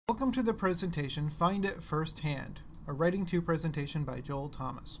Welcome to the presentation, Find It Firsthand, a Writing 2 presentation by Joel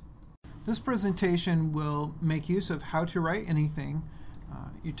Thomas. This presentation will make use of how to write anything,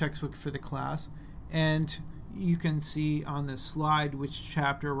 your textbook for the class, and you can see on this slide which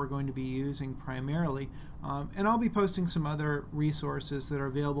chapter we're going to be using primarily. And I'll be posting some other resources that are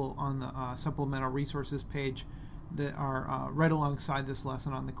available on the supplemental resources page that are right alongside this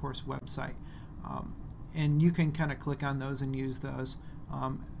lesson on the course website. And you can kind of click on those and use those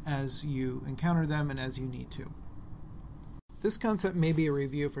as you encounter them and as you need to. This concept may be a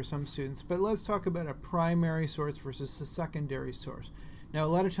review for some students, but let's talk about a primary source versus a secondary source. Now, a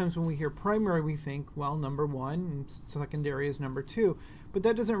lot of times when we hear primary, we think, well, number one, and secondary is number two, but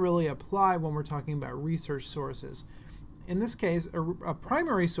that doesn't really apply when we're talking about research sources. In this case, a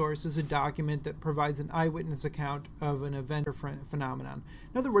primary source is a document that provides an eyewitness account of an event or phenomenon.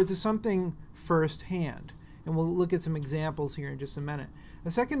 In other words, it's something firsthand. And we'll look at some examples here in just a minute. A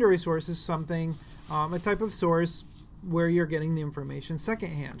secondary source is something, a type of source where you're getting the information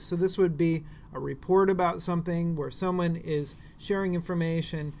secondhand. So this would be a report about something where someone is sharing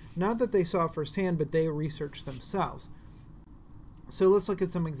information, not that they saw firsthand, but they researched themselves. So let's look at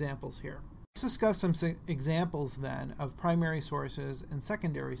some examples here. Let's discuss some examples then of primary sources and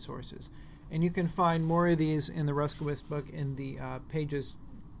secondary sources. And you can find more of these in the Ruskowitz book in the pages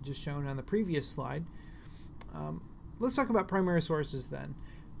just shown on the previous slide. Let's talk about primary sources then.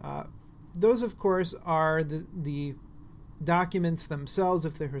 Those, of course, are the documents themselves,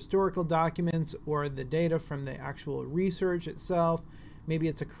 if they're historical documents, or the data from the actual research itself. Maybe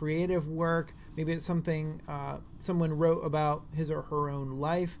it's a creative work. Maybe it's something someone wrote about his or her own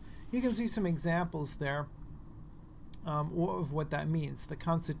life. You can see some examples there of what that means. The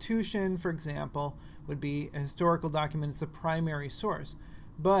Constitution, for example, would be a historical document. It's a primary source.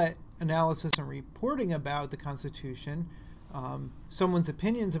 But analysis and reporting about the Constitution, someone's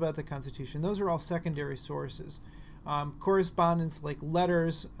opinions about the Constitution, those are all secondary sources. Correspondence like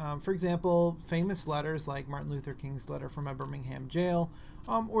letters, for example, famous letters like Martin Luther King's letter from a Birmingham jail,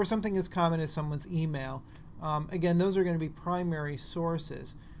 or something as common as someone's email. Again, those are going to be primary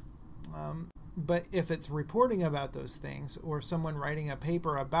sources. But if it's reporting about those things, or someone writing a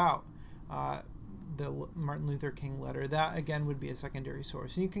paper about the Martin Luther King letter, that again would be a secondary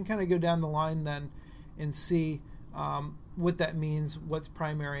source. And you can kind of go down the line then and see what that means, what's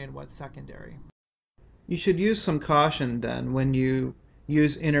primary and what's secondary. You should use some caution then when you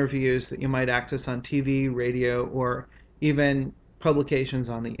use interviews that you might access on TV, radio, or even publications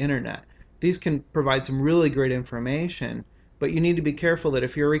on the internet. These can provide some really great information, but you need to be careful that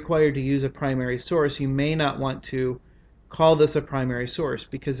if you're required to use a primary source, you may not want to call this a primary source,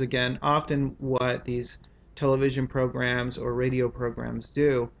 because again, often what these television programs or radio programs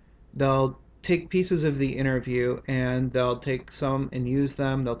do, they'll take pieces of the interview and they'll take some and use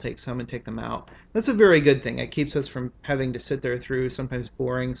them, they'll take some and take them out. That's a very good thing. It keeps us from having to sit there through sometimes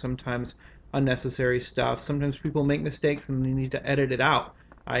boring, sometimes unnecessary stuff. Sometimes people make mistakes and they need to edit it out.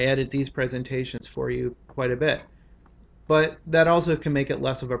 I edit these presentations for you quite a bit. But that also can make it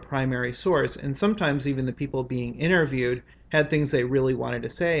less of a primary source, and sometimes even the people being interviewed had things they really wanted to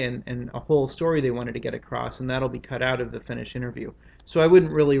say and a whole story they wanted to get across, and that'll be cut out of the finished interview. So I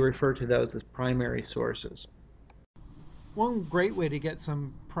wouldn't really refer to those as primary sources. One great way to get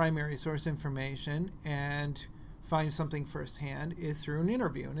some primary source information and find something firsthand is through an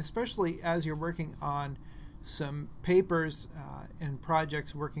interview, and especially as you're working on some papers and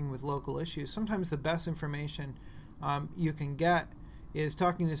projects working with local issues, sometimes the best information you can get is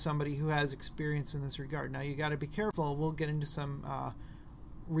talking to somebody who has experience in this regard. Now, you got to be careful. We'll get into some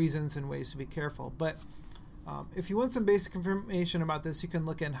reasons and ways to be careful. But if you want some basic information about this, you can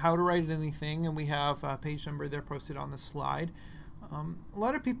look at How to Write Anything, and we have a page number there posted on the slide. A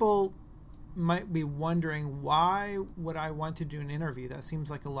lot of people might be wondering, why would I want to do an interview? That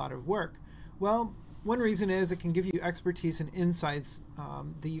seems like a lot of work. Well, one reason is it can give you expertise and insights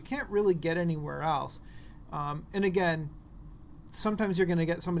that you can't really get anywhere else. And again, sometimes you're going to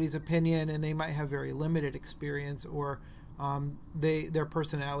get somebody's opinion and they might have very limited experience, or their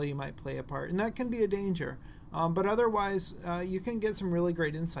personality might play a part, and that can be a danger. But otherwise, you can get some really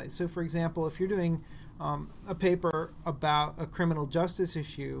great insights. So for example, if you're doing a paper about a criminal justice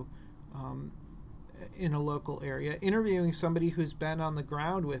issue in a local area, interviewing somebody who's been on the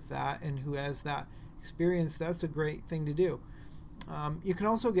ground with that and who has that experience, that's a great thing to do. You can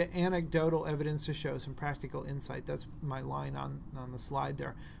also get anecdotal evidence to show some practical insight. That's my line on the slide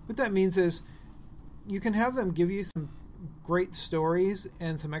there. What that means is you can have them give you some great stories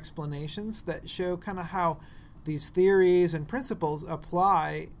and some explanations that show kind of how these theories and principles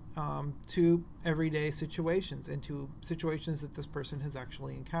apply to everyday situations and to situations that this person has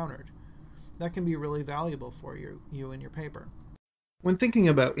actually encountered. That can be really valuable for you and your paper. When thinking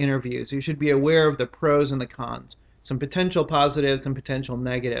about interviews, you should be aware of the pros and the cons, some potential positives and potential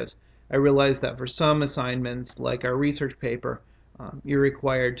negatives. I realize that for some assignments, like our research paper, you're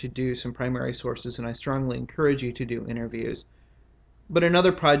required to do some primary sources, and I strongly encourage you to do interviews. But in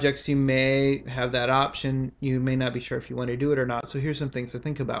other projects, you may have that option. You may not be sure if you want to do it or not. So here's some things to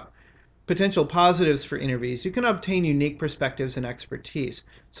think about. Potential positives for interviews: you can obtain unique perspectives and expertise.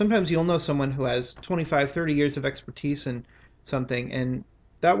 Sometimes you'll know someone who has 25, 30 years of expertise in something, and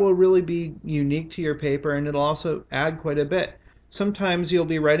that will really be unique to your paper, and it'll also add quite a bit. Sometimes you'll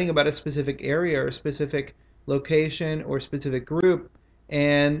be writing about a specific area or a specific location or specific group,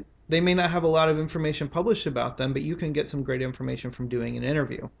 and they may not have a lot of information published about them, but you can get some great information from doing an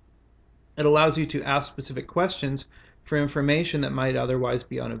interview. It allows you to ask specific questions for information that might otherwise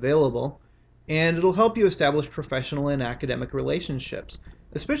be unavailable, and it'll help you establish professional and academic relationships,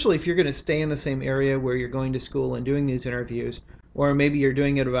 especially if you're going to stay in the same area where you're going to school and doing these interviews, or maybe you're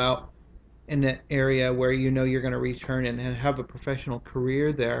doing it about in an area where you know you're going to return and have a professional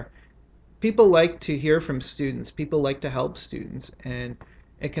career there. People like to hear from students. People like to help students, and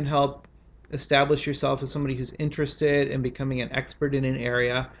it can help establish yourself as somebody who's interested in becoming an expert in an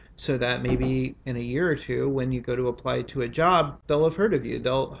area, so that maybe in a year or two, when you go to apply to a job, they'll have heard of you.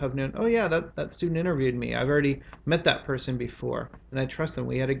 They'll have known, oh yeah, that student interviewed me. I've already met that person before, and I trust them.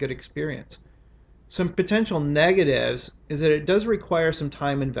 We had a good experience. Some potential negatives is that it does require some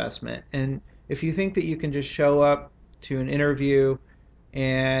time investment, and if you think that you can just show up to an interview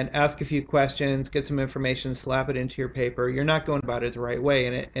and ask a few questions, get some information, slap it into your paper, you're not going about it the right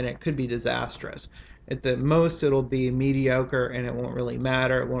way, and it could be disastrous. At the most, it'll be mediocre, and it won't really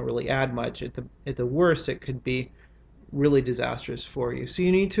matter. It won't really add much. At the worst, it could be really disastrous for you. So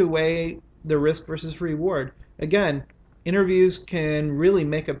you need to weigh the risk versus reward. Again, interviews can really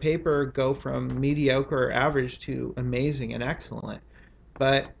make a paper go from mediocre or average to amazing and excellent.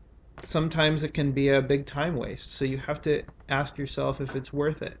 But sometimes it can be a big time waste, so you have to ask yourself if it's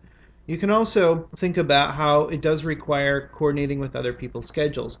worth it. You can also think about how it does require coordinating with other people's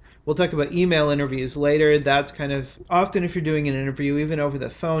schedules. We'll talk about email interviews later. That's kind of often, if you're doing an interview, even over the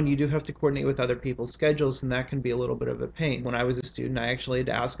phone, you do have to coordinate with other people's schedules, and that can be a little bit of a pain. When I was a student, I actually had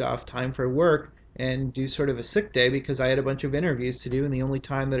to ask off time for work and do sort of a sick day because I had a bunch of interviews to do, and the only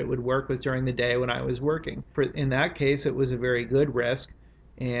time that it would work was during the day when I was working. In that case, it was a very good risk,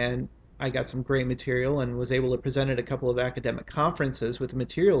 and I got some great material and was able to present at a couple of academic conferences with the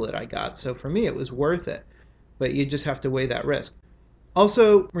material that I got. So for me, it was worth it. But you just have to weigh that risk.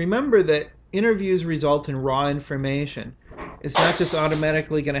 Also, remember that interviews result in raw information. It's not just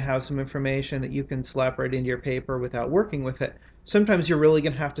automatically going to have some information that you can slap right into your paper without working with it. Sometimes you're really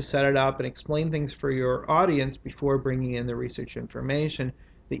going to have to set it up and explain things for your audience before bringing in the research information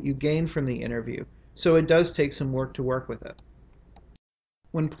that you gain from the interview. So it does take some work to work with it.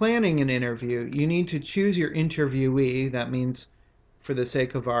 When planning an interview, you need to choose your interviewee. That means, for the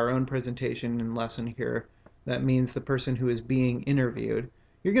sake of our own presentation and lesson here, that means the person who is being interviewed.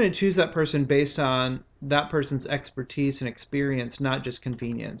 You're going to choose that person based on that person's expertise and experience, not just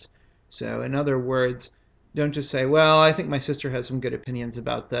convenience. So in other words, don't just say, well, I think my sister has some good opinions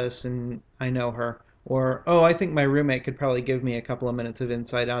about this and I know her. Or, oh, I think my roommate could probably give me a couple of minutes of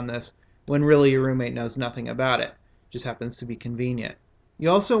insight on this, when really your roommate knows nothing about it. Just happens to be convenient. You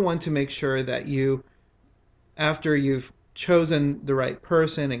also want to make sure that you, after you've chosen the right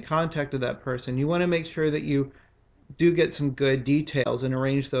person and contacted that person, you want to make sure that you do get some good details and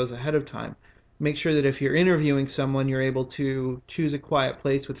arrange those ahead of time. Make sure that if you're interviewing someone, you're able to choose a quiet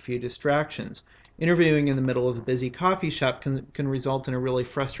place with few distractions. Interviewing in the middle of a busy coffee shop can result in a really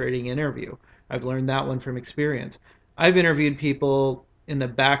frustrating interview. I've learned that one from experience. I've interviewed people in the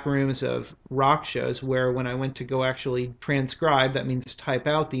back rooms of rock shows where when I went to go actually transcribe, that means type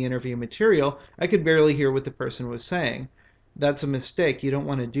out the interview material, I could barely hear what the person was saying. That's a mistake. You don't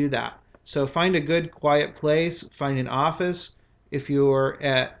want to do that. So find a good quiet place, find an office. If you're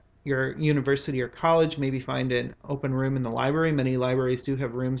at your university or college, maybe find an open room in the library. Many libraries do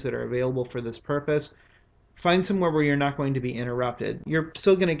have rooms that are available for this purpose. Find somewhere where you're not going to be interrupted. You're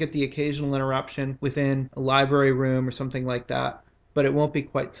still going to get the occasional interruption within a library room or something like that, but it won't be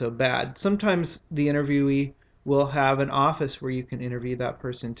quite so bad. Sometimes the interviewee will have an office where you can interview that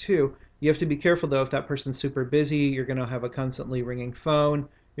person too. You have to be careful though, if that person's super busy, you're going to have a constantly ringing phone,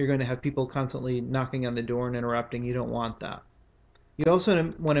 you're going to have people constantly knocking on the door and interrupting. You don't want that. You also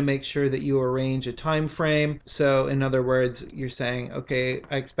want to make sure that you arrange a time frame. So in other words, you're saying, okay,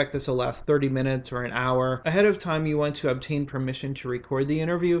 I expect this will last 30 minutes or an hour. Ahead of time, you want to obtain permission to record the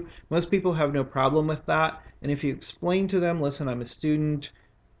interview. Most people have no problem with that. And if you explain to them, listen, I'm a student,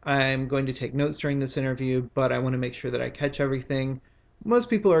 I'm going to take notes during this interview, but I want to make sure that I catch everything, most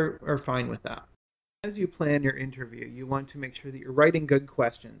people are fine with that. As you plan your interview, you want to make sure that you're writing good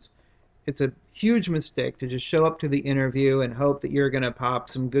questions. It's a huge mistake to just show up to the interview and hope that you're going to pop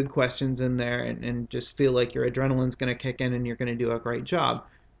some good questions in there and just feel like your adrenaline's going to kick in and you're going to do a great job.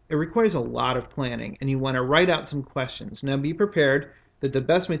 It requires a lot of planning, and you want to write out some questions. Now be prepared that the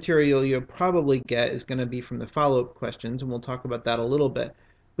best material you'll probably get is going to be from the follow-up questions, and we'll talk about that a little bit.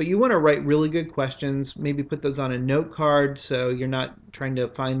 But you want to write really good questions, maybe put those on a note card so you're not trying to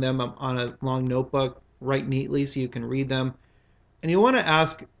find them on a long notebook. Write neatly so you can read them. And you want to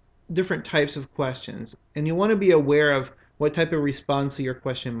ask different types of questions, and you want to be aware of what type of response your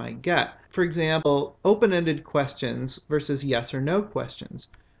question might get. For example, open-ended questions versus yes or no questions.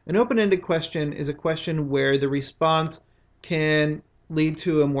 An open-ended question is a question where the response can lead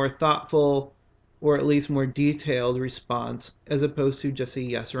to a more thoughtful or at least more detailed response as opposed to just a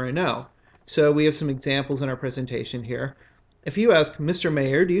yes or a no. So we have some examples in our presentation here. If you ask, Mr.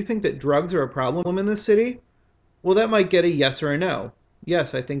 Mayor, do you think that drugs are a problem in this city? Well, that might get a yes or a no.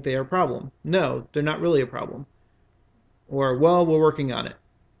 Yes, I think they are a problem. No, they're not really a problem. Or, well, we're working on it.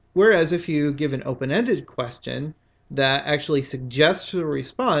 Whereas if you give an open-ended question that actually suggests a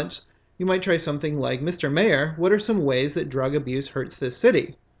response, you might try something like, Mr. Mayor, what are some ways that drug abuse hurts this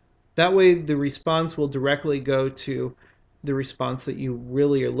city? That way the response will directly go to the response that you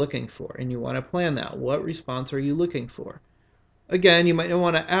really are looking for, and you want to plan that. What response are you looking for? Again, you might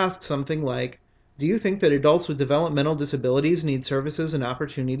want to ask something like, do you think that adults with developmental disabilities need services and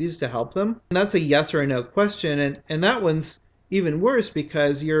opportunities to help them? And that's a yes or a no question, and that one's even worse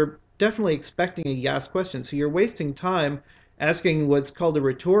because you're definitely expecting a yes question. So you're wasting time asking what's called a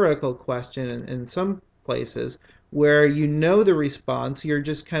rhetorical question in some places where you know the response, you're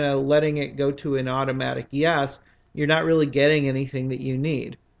just kind of letting it go to an automatic yes. You're not really getting anything that you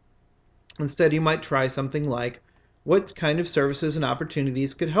need. Instead, you might try something like, what kind of services and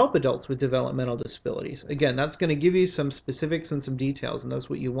opportunities could help adults with developmental disabilities? Again, that's going to give you some specifics and some details, and that's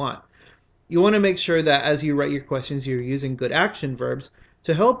what you want. You want to make sure that as you write your questions, you're using good action verbs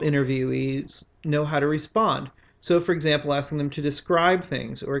to help interviewees know how to respond. So, for example, asking them to describe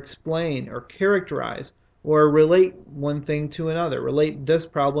things, or explain, or characterize, or relate one thing to another, relate this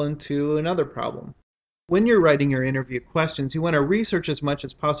problem to another problem. When you're writing your interview questions, you want to research as much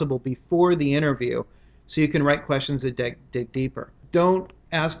as possible before the interview so you can write questions that dig deeper. Don't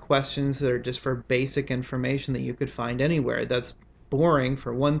ask questions that are just for basic information that you could find anywhere. That's boring,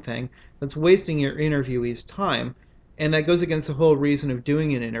 for one thing. That's wasting your interviewee's time. And that goes against the whole reason of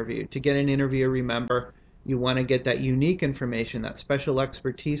doing an interview. To get an interview, remember, you want to get that unique information, that special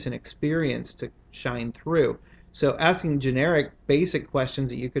expertise and experience to shine through. So asking generic, basic questions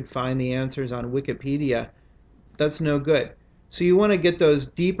that you could find the answers on Wikipedia, that's no good. So you want to get those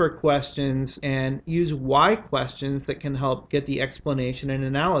deeper questions and use why questions that can help get the explanation and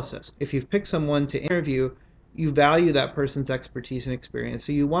analysis. If you've picked someone to interview, you value that person's expertise and experience,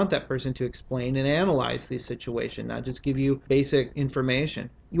 so you want that person to explain and analyze the situation, not just give you basic information.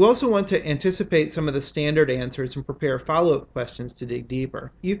 You also want to anticipate some of the standard answers and prepare follow-up questions to dig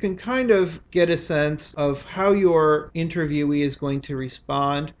deeper. You can kind of get a sense of how your interviewee is going to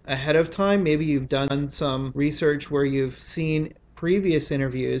respond ahead of time. Maybe you've done some research where you've seen previous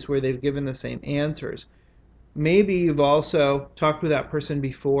interviews where they've given the same answers. Maybe you've also talked with that person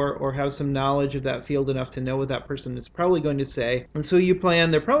before or have some knowledge of that field enough to know what that person is probably going to say. And so you plan,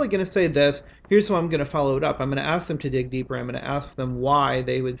 they're probably going to say this. Here's how I'm going to follow it up. I'm going to ask them to dig deeper. I'm going to ask them why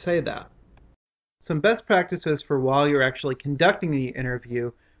they would say that. Some best practices for while you're actually conducting the interview,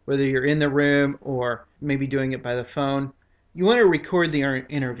 whether you're in the room or maybe doing it by the phone, you want to record the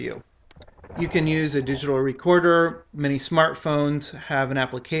interview. You can use a digital recorder. Many smartphones have an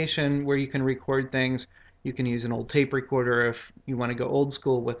application where you can record things. You can use an old tape recorder if you want to go old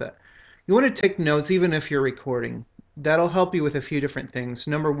school with it. You want to take notes even if you're recording. That'll help you with a few different things.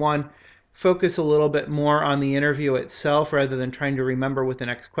 Number one, focus a little bit more on the interview itself rather than trying to remember what the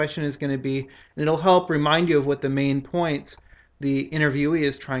next question is going to be. And it'll help remind you of what the main points the interviewee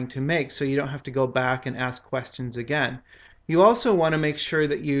is trying to make so you don't have to go back and ask questions again. You also want to make sure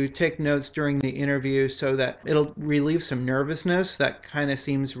that you take notes during the interview so that it'll relieve some nervousness. That kind of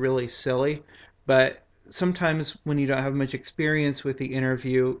seems really silly, but sometimes when you don't have much experience with the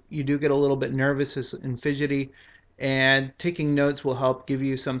interview, you do get a little bit nervous and fidgety, and taking notes will help give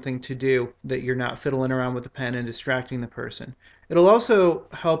you something to do that you're not fiddling around with a pen and distracting the person. It'll also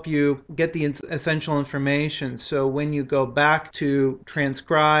help you get the essential information. So when you go back to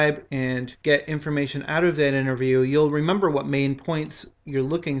transcribe and get information out of that interview, you'll remember what main points you're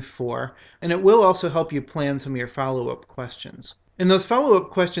looking for. And it will also help you plan some of your follow-up questions. And those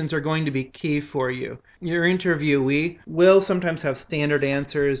follow-up questions are going to be key for you. Your interviewee will sometimes have standard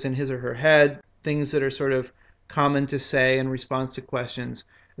answers in his or her head, things that are sort of common to say in response to questions,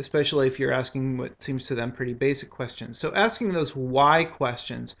 especially if you're asking what seems to them pretty basic questions. So asking those why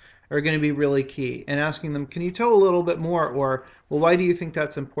questions are going to be really key, and asking them, can you tell a little bit more? Or, well, why do you think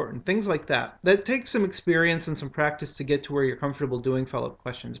that's important? Things like that. That takes some experience and some practice to get to where you're comfortable doing follow-up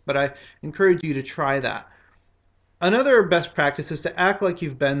questions, but I encourage you to try that. Another best practice is to act like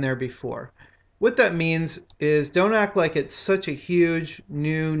you've been there before. What that means is don't act like it's such a huge,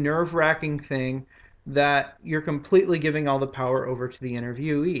 new, nerve-wracking thing that you're completely giving all the power over to the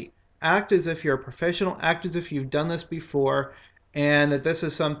interviewee. Act as if you're a professional, act as if you've done this before, and that this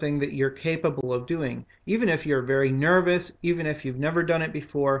is something that you're capable of doing. Even if you're very nervous, even if you've never done it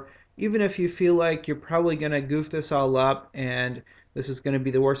before, even if you feel like you're probably going to goof this all up and this is going to be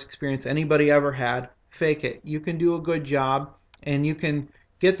the worst experience anybody ever had, fake it. You can do a good job, and you can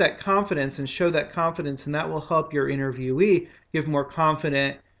get that confidence and show that confidence, and that will help your interviewee give more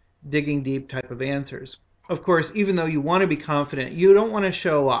confident, digging deep type of answers. Of course, even though you want to be confident, you don't want to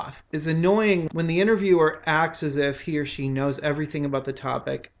show off. It's annoying when the interviewer acts as if he or she knows everything about the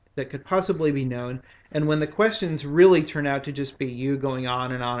topic that could possibly be known, and when the questions really turn out to just be you going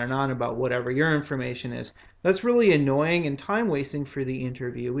on and on and on about whatever your information is. That's really annoying and time wasting for the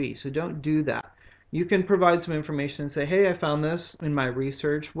interviewee, so don't do that. You can provide some information and say, hey, I found this in my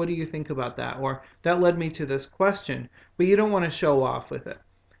research. What do you think about that? Or that led me to this question. But you don't want to show off with it.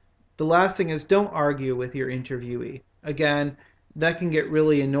 The last thing is don't argue with your interviewee. Again, that can get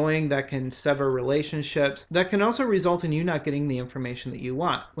really annoying. That can sever relationships. That can also result in you not getting the information that you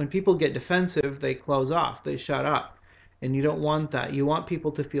want. When people get defensive, they close off. They shut up. And you don't want that. You want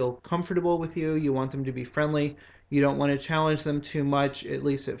people to feel comfortable with you. You want them to be friendly. You don't want to challenge them too much, at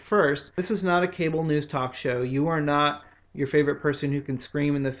least at first. This is not a cable news talk show. You are not your favorite person who can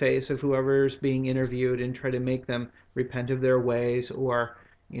scream in the face of whoever's being interviewed and try to make them repent of their ways or,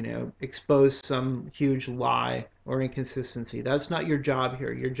 expose some huge lie or inconsistency. That's not your job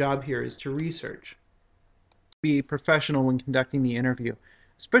here. Your job here is to research. Be professional when conducting the interview,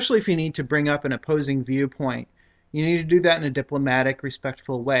 especially if you need to bring up an opposing viewpoint. You need to do that in a diplomatic,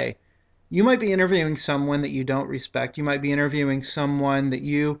 respectful way. You might be interviewing someone that you don't respect. You might be interviewing someone that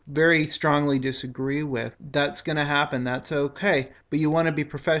you very strongly disagree with. That's going to happen. That's okay. But you want to be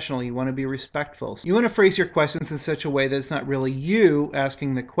professional. You want to be respectful. You want to phrase your questions in such a way that it's not really you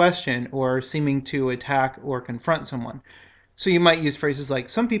asking the question or seeming to attack or confront someone. So you might use phrases like,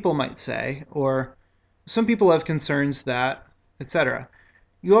 some people might say, or some people have concerns that, etc.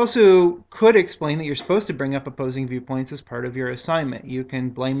 You also could explain that you're supposed to bring up opposing viewpoints as part of your assignment. You can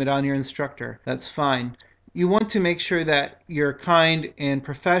blame it on your instructor. That's fine. You want to make sure that you're kind and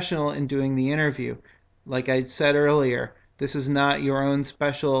professional in doing the interview. Like I said earlier, this is not your own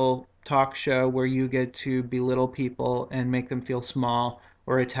special talk show where you get to belittle people and make them feel small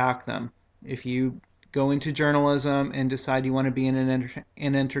or attack them. If you go into journalism and decide you want to be an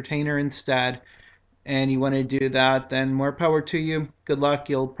entertainer instead, and you want to do that, then more power to you. Good luck.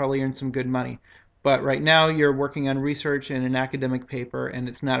 You'll probably earn some good money. But right now you're working on research in an academic paper, and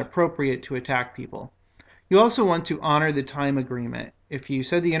it's not appropriate to attack people. You also want to honor the time agreement. If you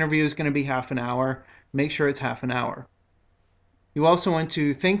said the interview is going to be half an hour, make sure it's half an hour. You also want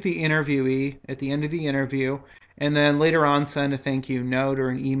to thank the interviewee at the end of the interview, and then later on send a thank you note or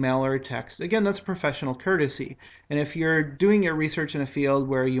an email or a text. Again, that's professional courtesy. And if you're doing your research in a field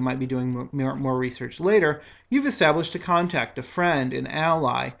where you might be doing more research later, you've established a contact, a friend, an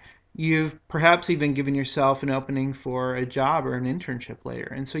ally. You've perhaps even given yourself an opening for a job or an internship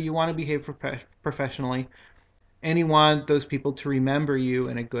later. And so you want to behave professionally, and you want those people to remember you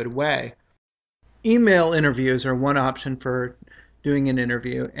in a good way. Email interviews are one option for doing an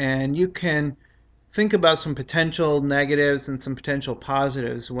interview, and you can think about some potential negatives and some potential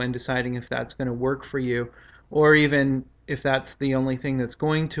positives when deciding if that's going to work for you, or even if that's the only thing that's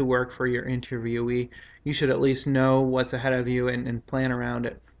going to work for your interviewee. You should at least know what's ahead of you and plan around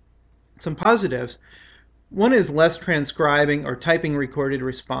it. Some positives. One is less transcribing or typing recorded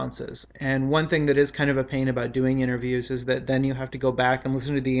responses. And one thing that is kind of a pain about doing interviews is that then you have to go back and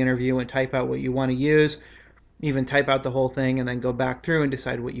listen to the interview and type out what you want to use, even type out the whole thing and then go back through and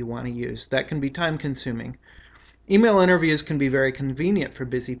decide what you want to use. That can be time consuming. Email interviews can be very convenient for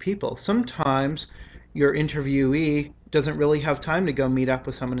busy people. Sometimes your interviewee doesn't really have time to go meet up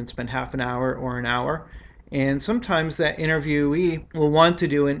with someone and spend half an hour or an hour. And sometimes that interviewee will want to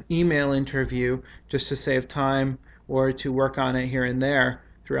do an email interview just to save time or to work on it here and there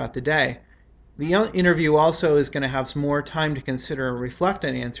throughout the day. The interview also is going to have some more time to consider and reflect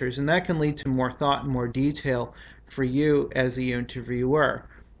on answers, and that can lead to more thought and more detail for you as the interviewer.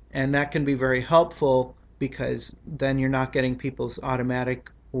 And that can be very helpful because then you're not getting people's automatic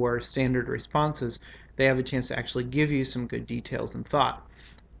or standard responses. They have a chance to actually give you some good details and thought.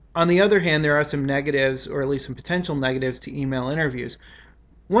 On the other hand, there are some negatives, or at least some potential negatives, to email interviews.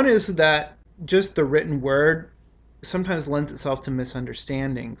 One is that just the written word sometimes lends itself to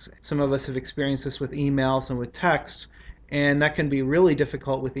misunderstandings. Some of us have experienced this with emails and with text, and that can be really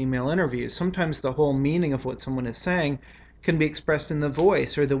difficult with email interviews. Sometimes the whole meaning of what someone is saying can be expressed in the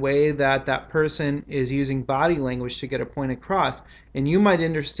voice or the way that that person is using body language to get a point across. And you might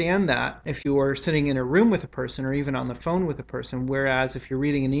understand that if you are sitting in a room with a person or even on the phone with a person, whereas if you're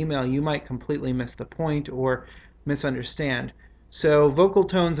reading an email, you might completely miss the point or misunderstand. So vocal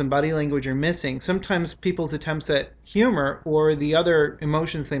tones and body language are missing. Sometimes people's attempts at humor or the other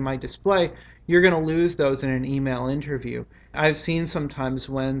emotions they might display, you're going to lose those in an email interview. I've seen sometimes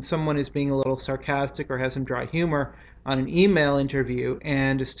when someone is being a little sarcastic or has some dry humor on an email interview,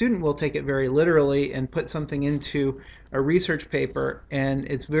 and a student will take it very literally and put something into a research paper, and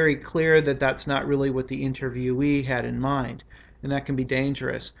it's very clear that that's not really what the interviewee had in mind, and that can be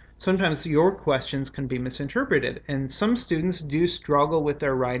dangerous. Sometimes your questions can be misinterpreted, and some students do struggle with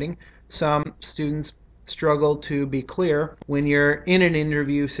their writing. Some students struggle to be clear. When you're in an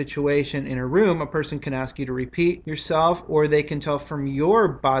interview situation in a room, a person can ask you to repeat yourself, or they can tell from your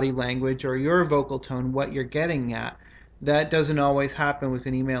body language or your vocal tone what you're getting at. That doesn't always happen with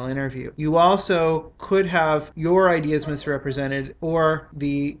an email interview. You also could have your ideas misrepresented, or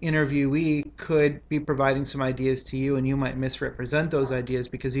the interviewee could be providing some ideas to you and you might misrepresent those ideas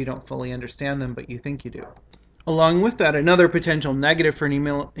because you don't fully understand them, but you think you do. Along with that, another potential negative for an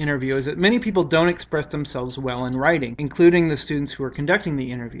email interview is that many people don't express themselves well in writing, including the students who are conducting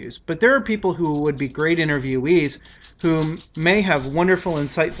the interviews. But there are people who would be great interviewees who may have wonderful,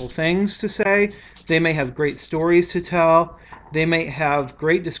 insightful things to say. They may have great stories to tell. They may have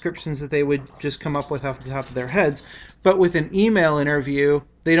great descriptions that they would just come up with off the top of their heads. But with an email interview,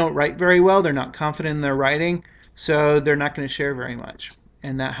 they don't write very well. They're not confident in their writing, so they're not going to share very much.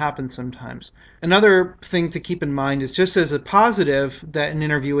 And that happens sometimes. Another thing to keep in mind is, just as a positive that an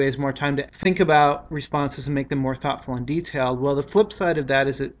interviewee has more time to think about responses and make them more thoughtful and detailed, well, the flip side of that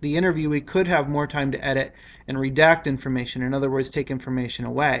is that the interviewee could have more time to edit and redact information, in other words, take information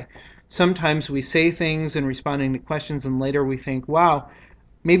away. Sometimes we say things in responding to questions and later we think, wow,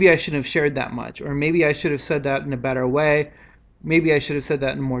 maybe I shouldn't have shared that much, or maybe I should have said that in a better way, maybe I should have said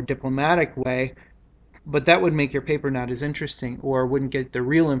that in a more diplomatic way. But that would make your paper not as interesting or wouldn't get the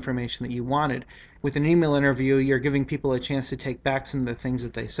real information that you wanted. With an email interview, you're giving people a chance to take back some of the things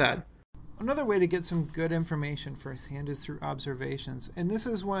that they said. Another way to get some good information firsthand is through observations. And this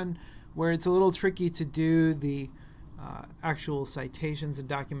is one where it's a little tricky to do the actual citations and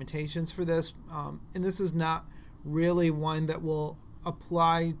documentations for this. And this is not really one that will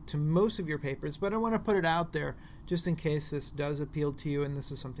apply to most of your papers, but I want to put it out there just in case this does appeal to you and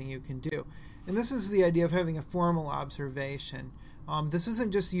this is something you can do. And this is the idea of having a formal observation. This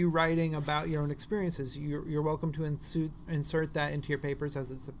isn't just you writing about your own experiences. You're welcome to insert that into your papers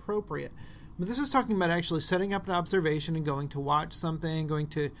as it's appropriate. But this is talking about actually setting up an observation and going to watch something, going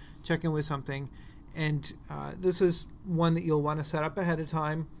to check in with something. And this is one that you'll want to set up ahead of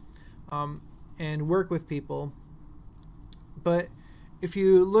time and work with people. But if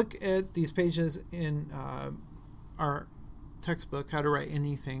you look at these pages in our textbook, How to Write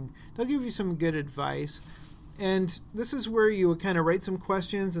Anything, they'll give you some good advice. And this is where you would kind of write some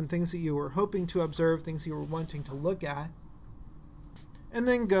questions and things that you were hoping to observe, things you were wanting to look at, and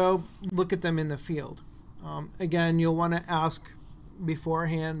then go look at them in the field. Again, you'll want to ask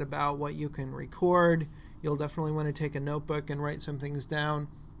beforehand about what you can record. You'll definitely want to take a notebook and write some things down.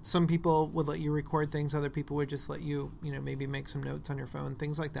 Some people would let you record things, other people would just let you, maybe make some notes on your phone,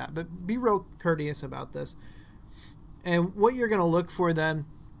 things like that. But be real courteous about this. And what you're going to look for then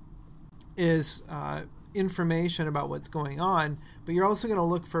is information about what's going on, but you're also going to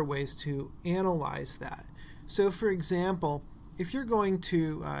look for ways to analyze that. So for example, if you're going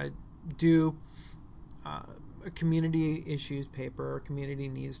to do a community issues paper or community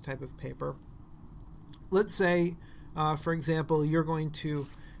needs type of paper, let's say, for example, you're going to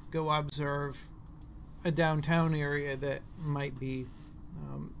go observe a downtown area that might be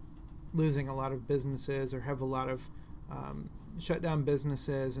losing a lot of businesses or have a lot of shut down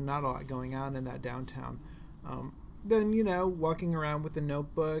businesses and not a lot going on in that downtown. Then, walking around with a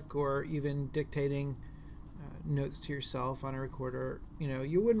notebook or even dictating notes to yourself on a recorder.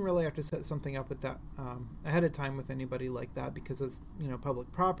 You wouldn't really have to set something up with that ahead of time with anybody like that, because it's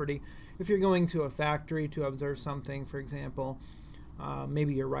public property. If you're going to a factory to observe something, for example,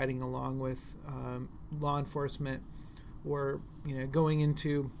 maybe you're riding along with law enforcement, or going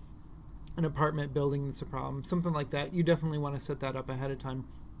into an apartment building that's a problem, something like that, you definitely want to set that up ahead of time.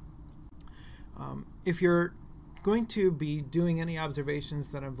 If you're going to be doing any observations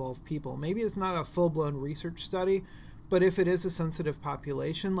that involve people, maybe it's not a full-blown research study, but if it is a sensitive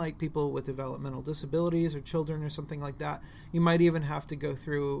population, like people with developmental disabilities or children or something like that, you might even have to go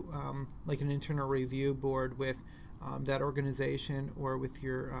through like an internal review board with that organization or with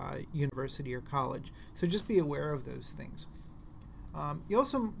your university or college. So just be aware of those things. You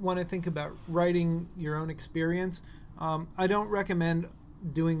also want to think about writing your own experience. I don't recommend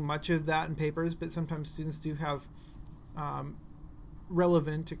doing much of that in papers, but sometimes students do have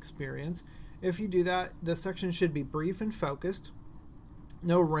relevant experience. If you do that, the section should be brief and focused.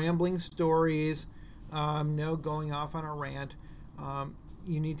 No rambling stories, no going off on a rant.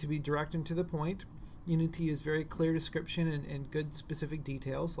 You need to be direct and to the point. You need to use very clear description and good specific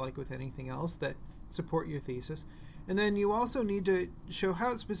details, like with anything else, that support your thesis. And then you also need to show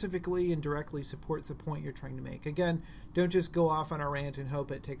how it specifically and directly supports the point you're trying to make. Again, don't just go off on a rant and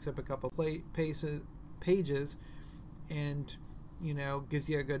hope it takes up a couple pages and gives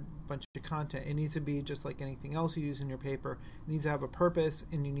you a good bunch of content. It needs to be just like anything else you use in your paper. It needs to have a purpose,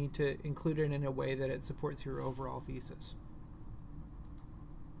 and you need to include it in a way that it supports your overall thesis.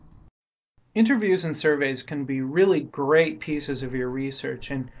 Interviews and surveys can be really great pieces of your research,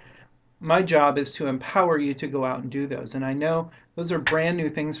 and my job is to empower you to go out and do those. And I know those are brand new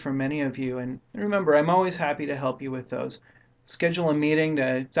things for many of you. And remember, I'm always happy to help you with those. Schedule a meeting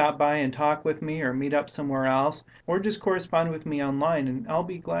to stop by and talk with me, or meet up somewhere else, or just correspond with me online, and I'll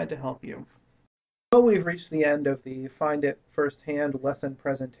be glad to help you. Well, we've reached the end of the Find It Firsthand lesson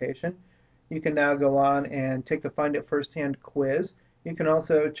presentation. You can now go on and take the Find It Firsthand quiz. You can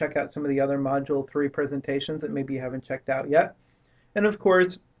also check out some of the other Module 3 presentations that maybe you haven't checked out yet. And of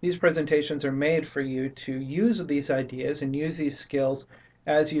course, these presentations are made for you to use these ideas and use these skills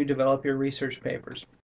as you develop your research papers.